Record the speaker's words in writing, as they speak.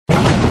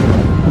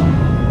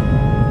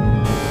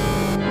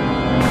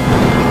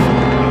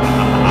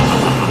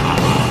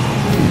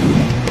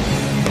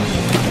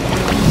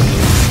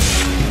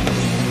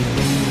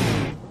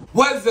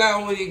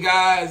down with you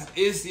guys?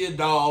 It's your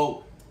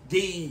dog,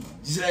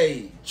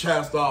 DJ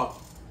Trapstar,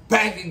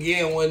 back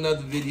again with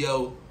another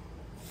video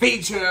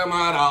featuring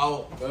my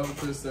dog.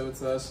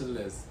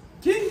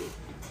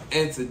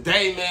 And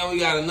today, man, we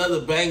got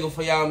another banger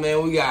for y'all,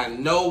 man. We got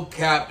No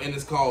Cap, and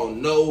it's called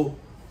No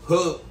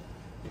Hook.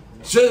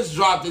 Just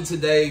dropped it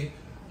today.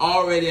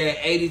 Already at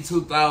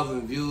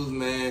 82,000 views,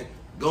 man.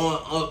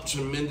 Going up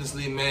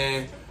tremendously,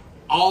 man.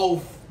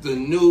 Off the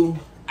new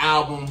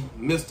album,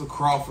 Mr.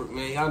 Crawford,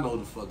 man. Y'all know what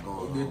the fuck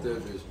going on. Get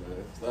that bitch,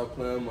 man. Stop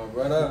playing my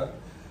brother.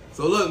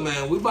 So look,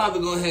 man, we about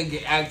to go ahead and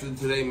get active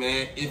today,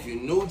 man. If you're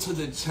new to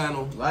the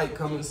channel, like,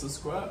 comment,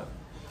 subscribe.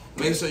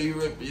 Make sure you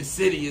rep your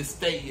city, your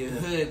state, your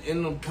hood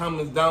in them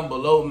comments down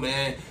below,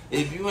 man.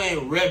 If you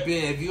ain't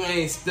repping, if you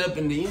ain't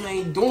stepping, you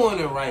ain't doing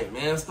it right,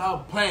 man.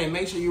 Stop playing.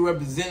 Make sure you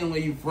representing where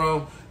you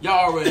from.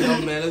 Y'all already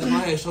know, man. Let's go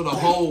ahead and show the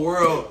whole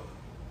world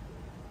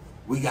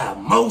we got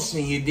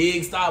motion, you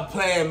dig? Stop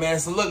playing, man.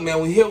 So look,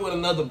 man, we here with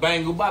another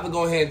bang. We're about to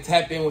go ahead and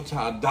tap in with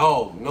y'all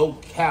dog. No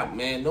cap,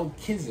 man. No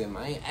kissing,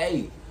 man.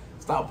 Hey,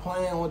 stop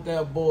playing with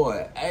that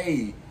boy.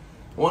 Hey.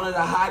 One of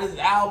the hottest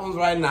albums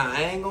right now.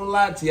 I ain't gonna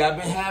lie to you. I've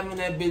been having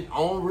that bitch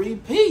on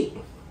repeat.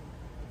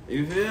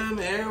 You feel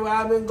me? Everywhere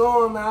I've been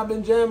going, man, I've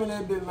been jamming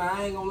that bitch, man.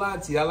 I ain't gonna lie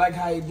to you. I like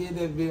how he did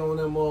that bitch on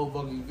that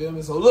motherfucker. You feel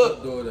me? So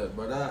look. Doing that,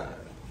 but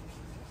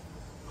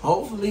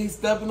hopefully he's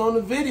stepping on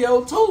the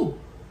video too.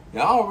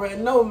 Y'all already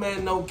know,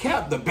 man, No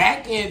Cap, the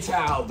back end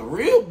child, the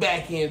real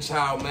back end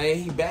child, man.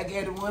 He back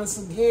at it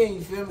once again,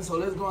 you feel me? So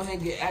let's go ahead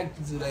and get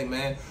active today,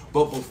 man.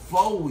 But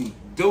before we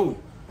do,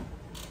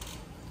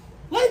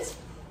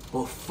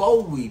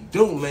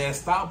 man,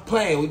 stop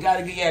playing. We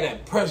gotta get out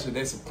that pressure,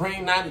 that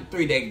Supreme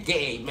 93, that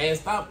gay, man.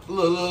 Stop.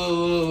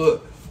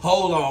 Look.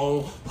 Hold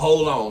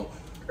on.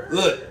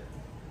 Look,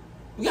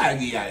 we gotta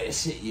get out that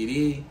shit, you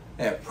dig?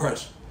 That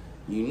pressure.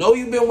 You know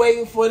you've been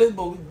waiting for this,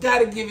 but we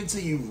gotta give it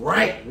to you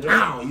right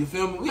now. You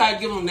feel me? We gotta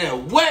give them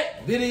that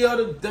wet video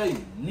today.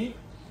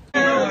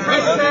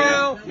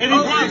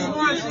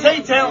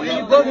 Tay-tail, and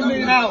you broke $1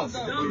 million.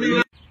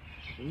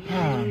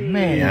 Oh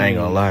man, yeah, I ain't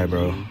gonna lie,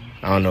 bro.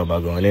 I don't know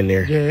about going in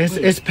there. Yeah,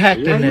 it's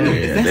packed in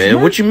there. Yeah,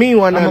 what you mean?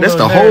 Why not? That's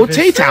the whole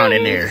Tay-Town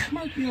in there.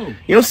 You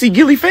don't see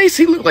Gilly face?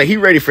 He look like he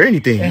ready for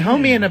anything. And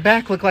homie in the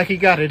back look like he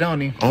got it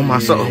on him. On my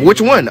soul.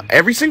 Which one?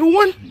 Every single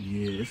one?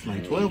 Yeah, it's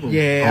like 12 of them.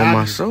 Yeah. On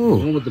my soul.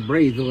 The one with the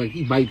braids look like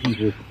he bite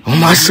people. On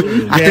my soul.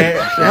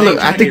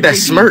 I think that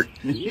smirk.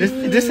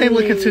 This ain't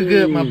looking too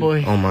good, my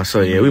boy. On my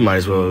soul. Yeah, we might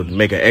as well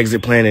make an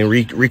exit plan and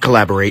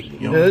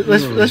re-collaborate.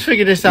 Let's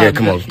figure this out. Yeah,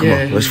 come on.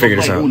 Let's figure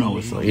this out.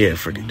 Yeah,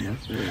 forget that.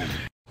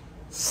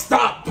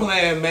 Stop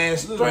playing, man.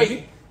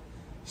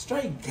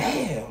 Straight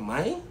damn,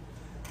 man.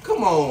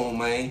 Come on,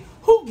 man.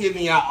 Who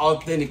giving y'all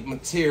authentic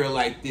material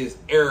like this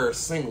every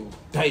single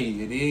day,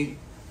 you dig?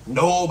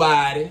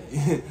 Nobody.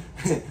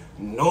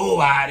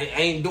 Nobody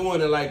ain't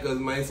doing it like us,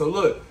 man. So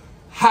look,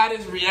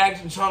 hottest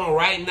reaction channel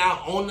right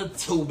now on the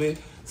tube.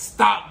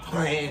 Stop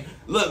playing.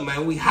 Look,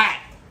 man, we hot.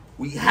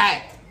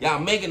 Y'all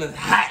making us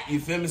hot, you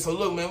feel me? So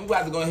look, man, we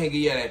about to go ahead and get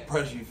you that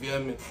pressure, you feel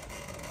me?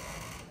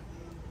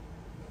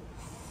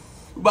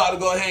 We about to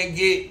go ahead and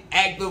get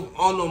active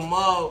on the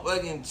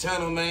motherfucking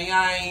channel, man.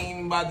 Y'all ain't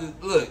even about to,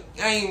 look,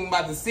 y'all ain't even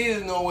about to see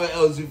this nowhere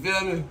else, you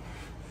feel me?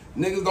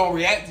 Niggas don't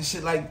react to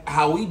shit like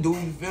how we do,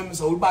 you feel me?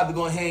 So we about to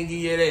go ahead and get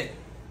you that.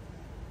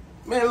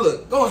 Man,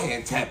 look, go ahead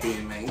and tap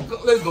in, man.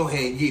 Let's go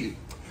ahead and get it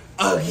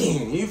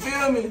again, you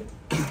feel me?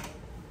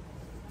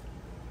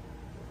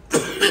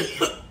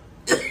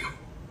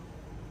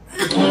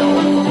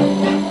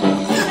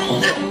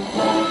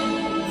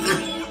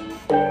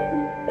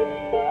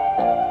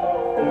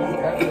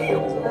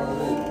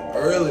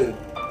 Early.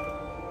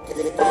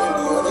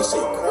 This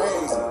shit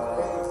crazy.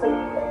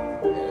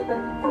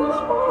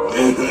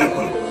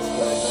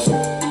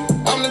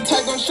 I'm the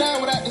type gon' shine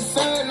without the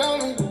sun on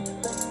me.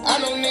 I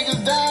know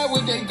niggas die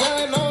with their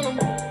gun on them.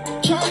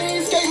 Trying to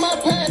escape my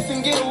past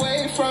and get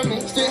away from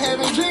it. Still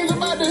having dreams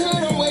about the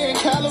hood. I'm way in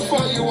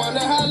California. Wonder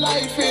how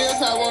life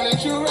feels. I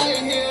wanted you right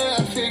here.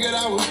 I figured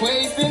I was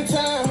wasting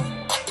time.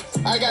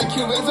 I got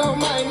Cubans on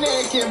my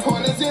neck and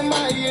pointers in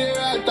my ear.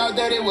 I thought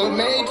that it would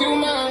make you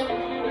mine.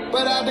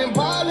 But I've been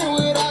ballin'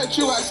 without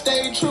you, I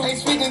stayed true. Ain't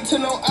speaking to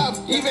no ops,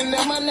 even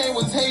if my name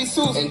was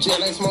Jesus. In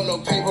jail ain't smoke no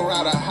paper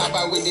route, I hop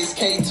out with this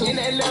K2. In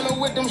Atlanta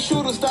with them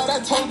shooters, thought I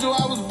told you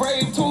I was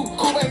brave too.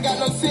 Coop ain't got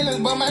no ceilings,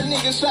 but my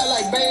niggas shot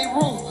like Babe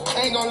Ruth.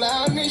 Ain't gon'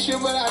 lie, I miss you,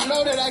 but I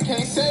know that I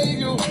can't save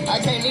you. I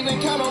can't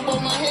even count on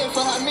both my hands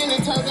for how many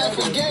times I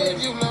forgave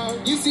you,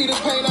 Lord. You see the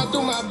pain out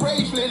through my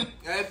bracelet.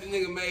 That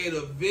nigga made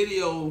a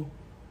video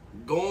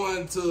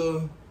going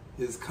to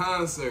his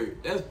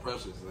concert. That's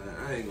precious, man.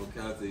 I ain't gonna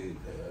count to you.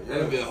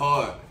 That bit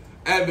hard.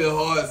 That bit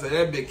hard, so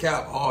that bit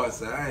cap hard,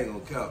 so I ain't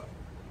gonna count.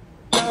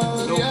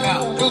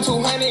 Yeah. Do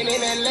 200 in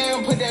that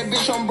lamb, put that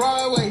bitch on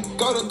Broadway.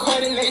 Go to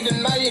court and they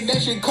deny it,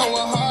 that shit come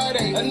with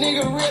heartache. A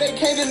nigga real, they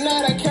can't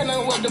deny it, I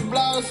cannot what the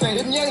blog say.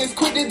 Them youngins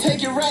quick to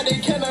take you right, they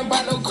cannot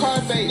buy no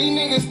car bait. These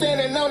niggas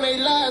standing on their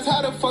lives,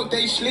 how the fuck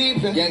they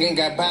sleeping? Youngin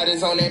got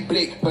bodies on that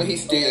blick, but he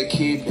still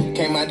keepin'.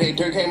 Came out they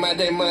dirt, came out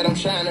they mud, I'm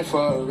shining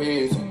for a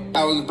reason.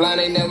 I was blind,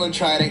 they never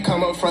tried, they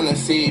come up from the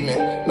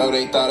semen. No,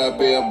 they thought I'd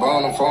be a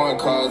bone, them foreign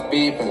cars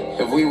beeping.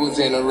 If we was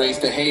in a race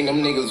to hate,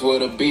 them niggas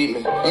would've beat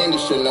me.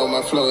 Industry know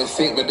my flow is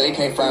sick, but they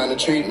can't find a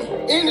treatment.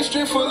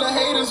 Industry full of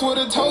haters,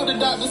 would've told the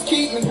doctors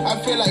keep me. I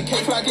feel like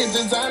K-Flock is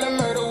designer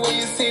murder when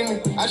you see me.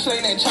 I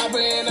sling that chopper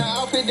in an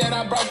outfit that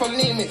I brought from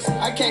Nemitz.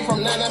 I came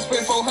from 9, I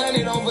spent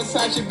 400 on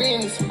Versace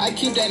beanies. I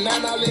keep that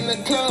 9 all in the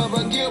club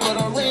or Gilbert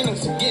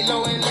Arenas. Get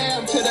low and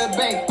lab to the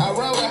bank, I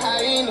run with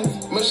hyenas.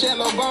 Michelle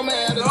Obama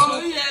had a Oh,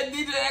 he had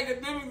DJ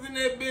Academics in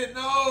that bitch,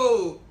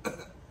 no.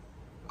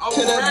 Oh,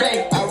 to the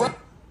bank, I run.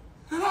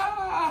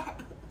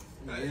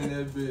 Nah, in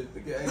that bitch, the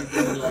guy ain't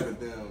doing like a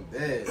damn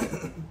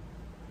dad.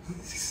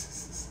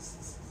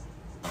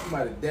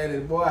 Somebody daddy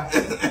boy.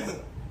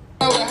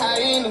 With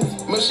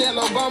hyenas. Michelle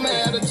Obama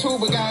had a tube,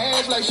 but got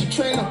ass like she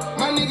Trina.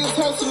 My niggas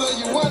hustler,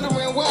 you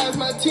wondering why is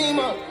my team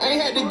up? I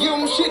ain't had to give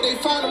them shit, they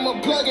find them a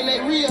plug and they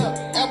re-up.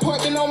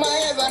 Airport been on my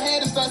ass, I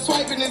had to start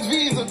swiping his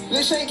visa.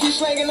 Lil Shane keep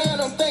slanging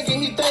out, I'm thinking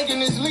he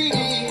thinking it's legal.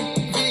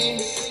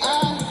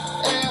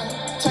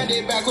 Turned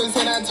it backwards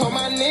and I told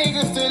my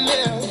niggas to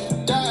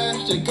live.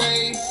 Dodge the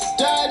grave,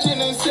 dodge in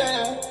the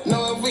cell.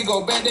 Know if we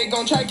go back, they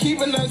gon' try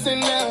keeping us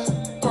in there.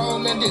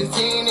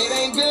 Promethazine, it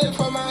ain't good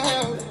for my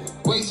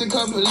health. Waste a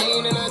couple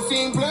lean and I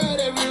seen blood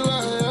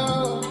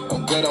everywhere.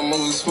 I'm good, I'm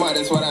moving smart,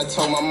 that's what I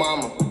told my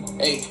mama.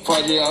 Hey,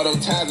 40 all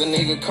those times a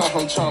nigga come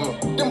from trauma.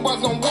 Them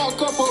boys gon'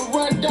 walk up or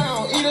run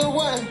down, either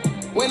one.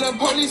 When the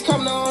police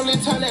come, the only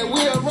time that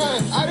we'll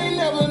run. I didn't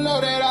never know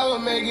that I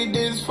would make it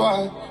this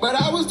far. But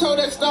I was told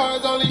that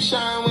stars only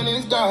shine when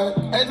it's dark.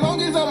 As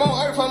long as I'm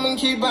on Earth, I'ma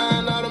keep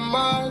buying all the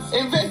Mars.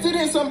 Invested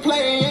in some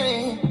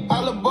playing,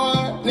 all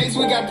aboard. Next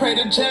week I pray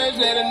the judge,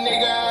 let a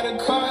nigga out of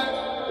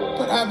court.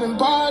 But I've been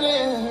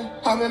ballin'.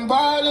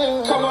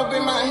 Come up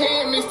in my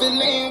hand, mix the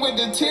lean with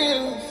the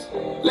tears.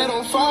 Let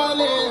them fall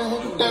in.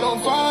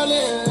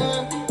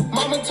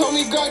 Mama told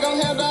me God gon'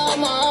 handle all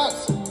my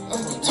ops.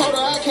 Told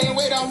her I can't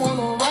wait, I want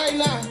her right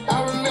now.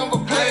 I remember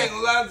playing. I ain't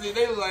gonna lie to you,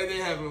 they look like they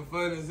having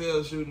fun as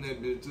hell shooting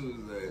that bitch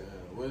Tuesday.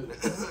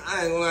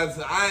 I ain't gonna lie to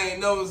you, I ain't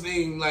never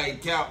seen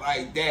like Cap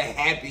like that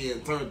happy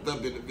and turned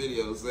up in the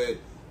video. Said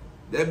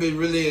that bitch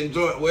really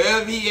enjoying,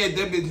 wherever he at,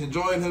 that bitch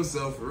enjoying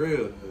himself for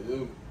real.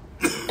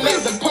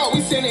 At the park,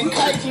 we sending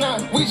kites now.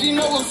 Would you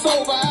know what's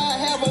sober? I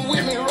have them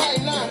with me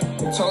right now.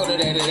 Told her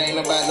that it ain't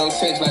about no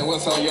sex, like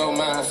what's on your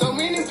mind. So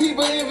many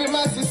people envy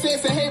my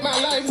success and hate my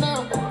life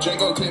now.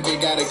 Draco clip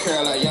it got a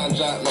curl like Young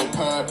Jock, no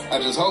pun.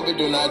 I just hope it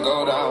do not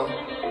go down.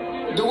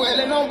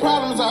 Dwelling on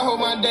problems, I hope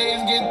my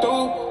days get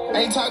through.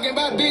 Ain't talking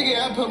about Biggie,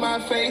 I put my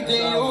faith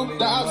in you.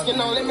 The ops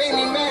can only make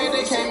me mad,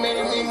 they can't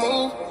make me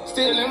move.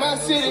 Still in my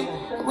city,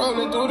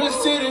 rolling through the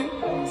city.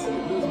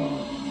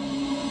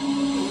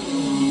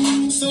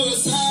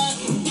 Suicide,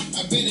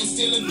 I bet it's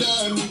still a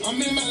dime.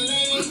 I'm in my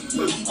lane,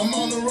 I'm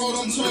on the road,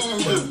 I'm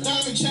touring.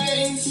 Diamond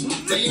chains,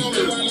 they on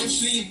me while I'm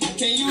asleep.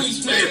 Can you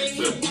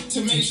explain to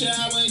make sure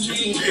I won't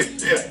dream?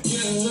 Yeah,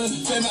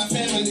 for my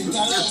family,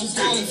 thought I was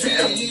gonna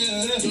fail.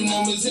 Yeah, the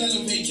numbers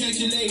elevate,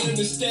 calculate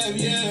every step.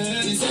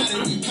 Yeah,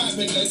 decided we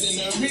poppin' nothing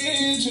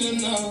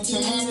original.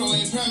 Tomorrow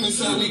ain't promised,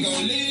 so we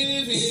gon'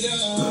 live it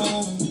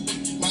up.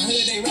 My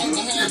hood, they right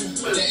behind me.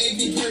 The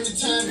AP perfect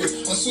timing.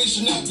 I'm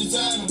switching up the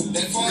time.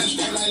 That phone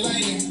straight like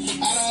lightning.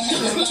 I don't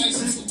have no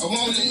license. I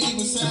won't let you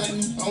beside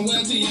me. I'm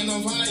wealthy and I'm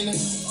violent.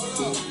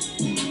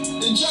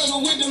 The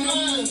jungle with them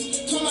lines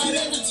come out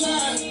every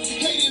time.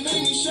 Hate it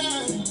make me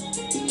shine.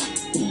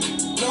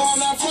 No, I'm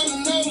not from the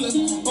NOLA,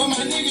 but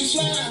my nigga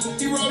shine.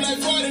 He roll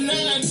like 49.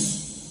 I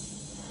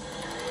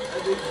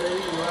just say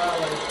he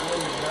wild like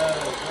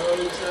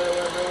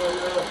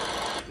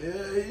 49.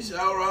 Yeah, he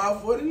shot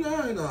around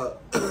 49 out.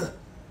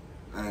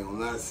 I ain't gonna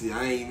lie to you,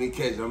 I ain't even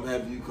catch it. I'm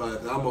happy you caught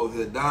it. I'm over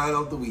here dying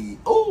off the weed.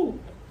 Ooh!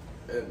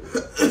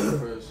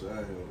 First, I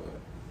ain't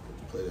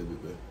gonna play that bit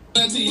back.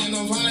 And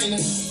I'm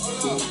violent.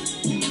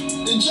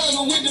 The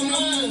jungle with them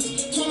lines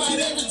come out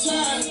every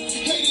time.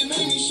 Hate it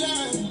make me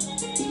shine.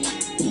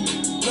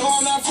 No,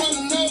 I'm not from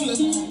the NOLA,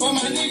 but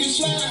my nigga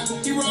shine.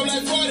 He roll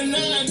like 49.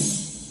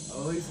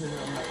 Oh, he said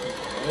I'm not.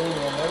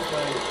 That's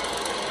like.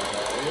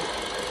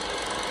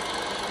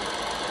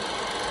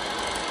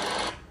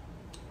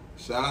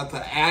 Shout out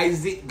to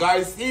Isaac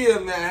Garcia,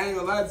 man. I ain't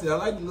gonna lie to you. I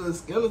like the little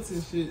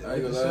skeleton shit. I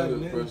ain't gonna lie to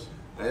the person.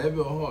 That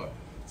been hard.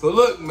 So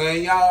look,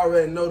 man, y'all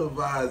already know the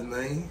vibes,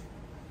 man.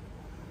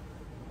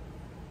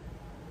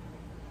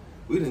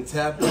 We done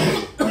tapped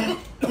in.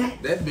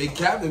 That big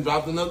Captain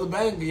dropped another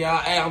banger, y'all.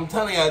 Hey, I'm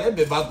telling y'all, that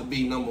bit about to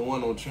be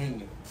 #1 on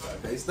trending. I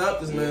can't stop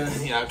this, man.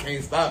 Y'all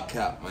can't stop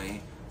Cap,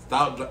 man.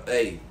 Stop.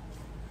 Hey,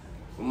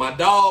 when my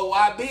dog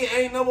YB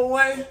ain't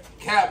 #1,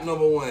 Cap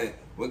 #1.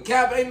 When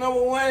Cap ain't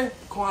number one,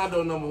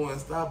 Quando number one.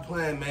 Stop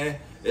playing, man.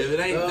 If it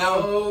ain't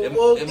Oh, them,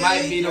 okay, it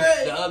might be the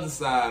great. other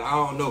side. I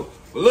don't know.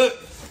 But look,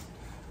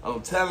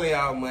 I'm telling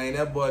y'all, man,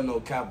 that boy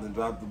no Cap and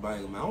dropped the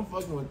banger, man. I'm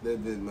fucking with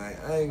that bitch, man.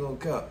 I ain't gonna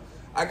cap.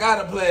 I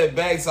gotta play it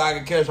back so I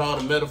can catch all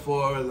the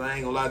metaphors. I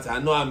ain't gonna lie to you. I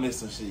know I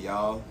missed some shit,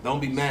 y'all. Don't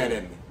be mad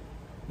at me.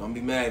 Don't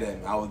be mad at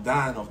me. I was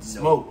dying off the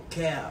smoke.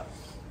 Cap.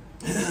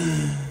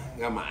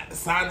 Got my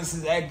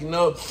sinuses acting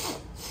up.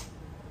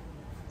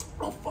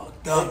 I'm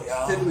fucked up,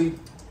 y'all. Typically,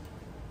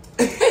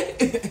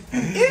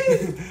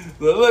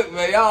 But look,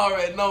 man, y'all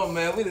already know,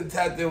 man. We done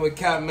tapped in with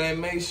Cap, man.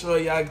 Make sure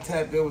y'all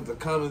tap in with the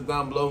comments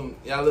down below.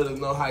 Y'all let us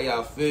know how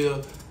y'all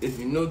feel. If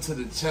you're new to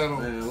the channel,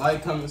 man,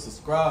 like, comment,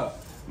 subscribe.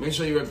 make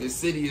sure you rep your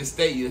city, your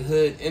state, your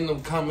hood in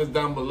them comments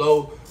down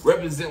below.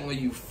 Represent where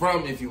you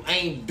from. If you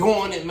ain't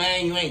doing it,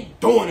 man, you ain't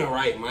doing it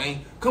right, man.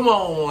 Come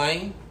on,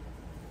 man.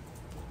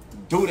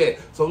 Do that.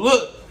 So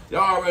look,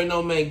 y'all already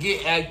know, man.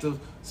 Get active.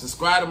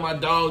 Subscribe to my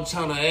dog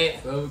channel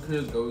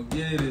Chris, go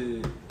get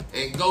it.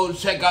 and go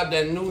check out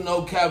that new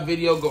No Cap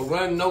video. Go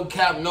run No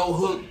Cap, No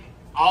Hook.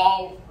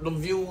 All the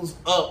views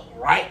up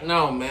right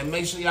now, man.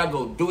 Make sure y'all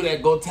go do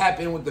that. Go tap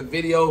in with the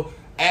video.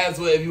 As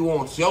well, if you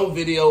want your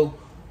video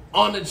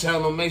on the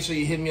channel, make sure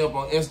you hit me up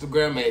on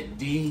Instagram at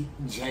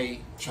DJ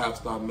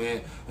Trapstar,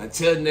 man.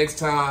 Until next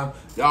time,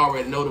 y'all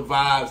already know the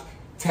vibes.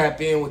 Tap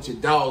in with your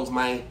dogs,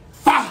 man.